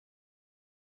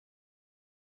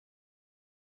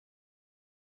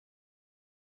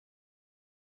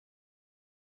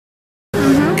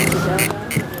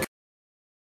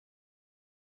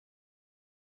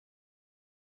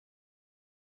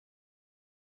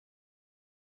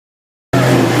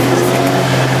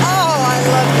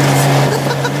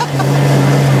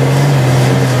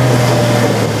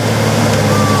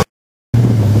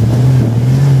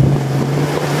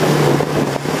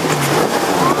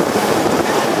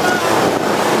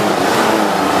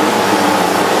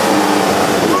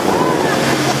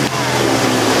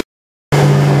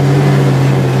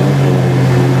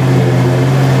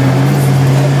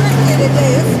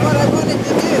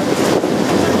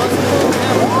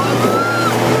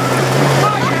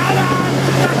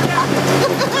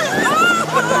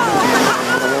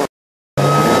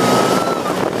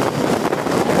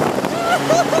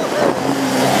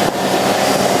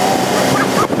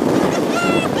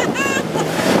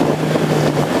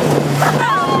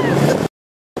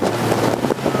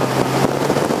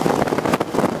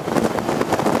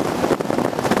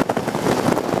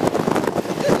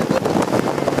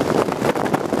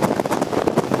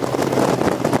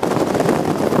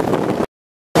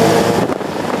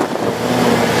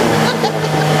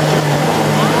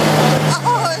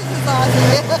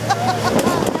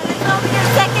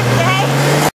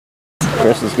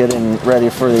getting ready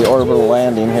for the orbital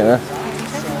landing here.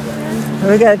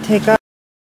 We gotta take off.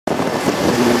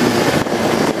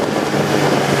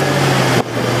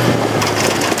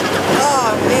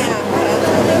 Oh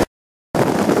man.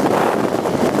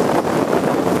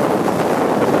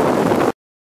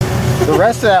 The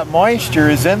rest of that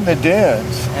moisture is in the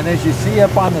dunes, and as you see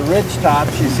up on the ridge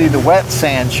tops, you see the wet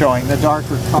sand showing the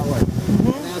darker color.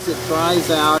 And as it dries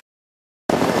out,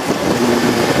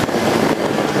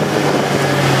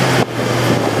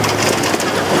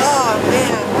 Oh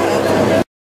man.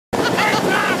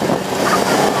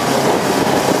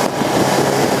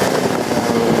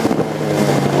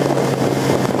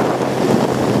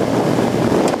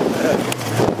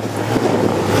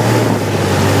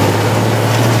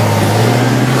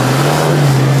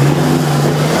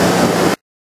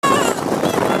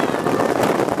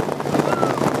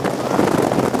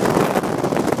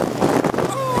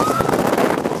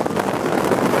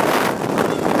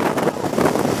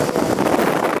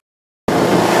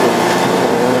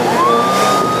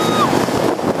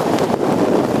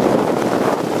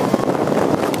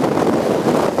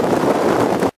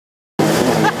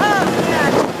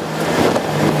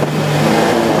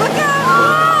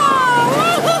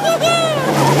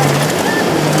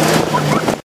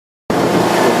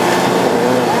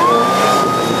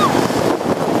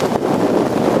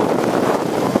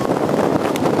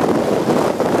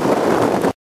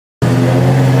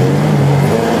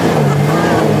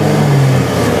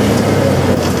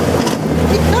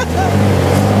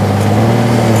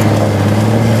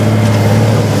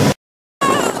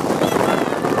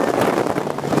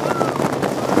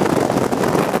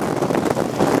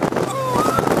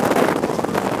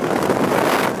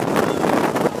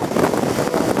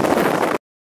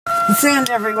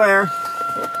 Sand everywhere.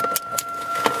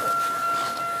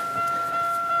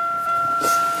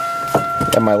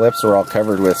 yeah, my lips were all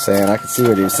covered with sand. I could see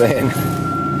what he was saying.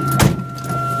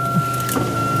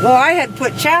 Well, I had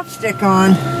put chapstick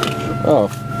on. Oh,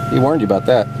 he warned you about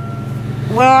that.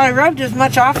 Well, I rubbed as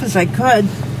much off as I could.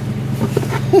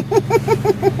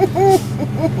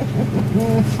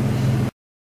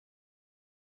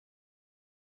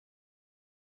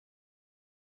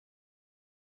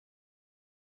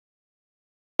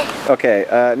 Okay,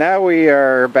 now we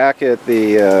are back at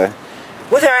the...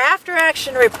 With our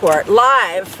after-action report,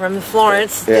 live from the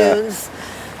Florence Dunes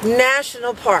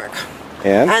National Park.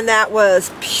 And that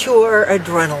was pure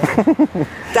adrenaline.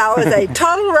 That was a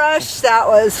total rush. That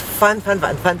was fun, fun,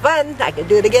 fun, fun, fun. I could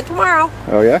do it again tomorrow.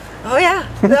 Oh yeah? Oh yeah,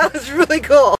 that was really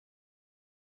cool.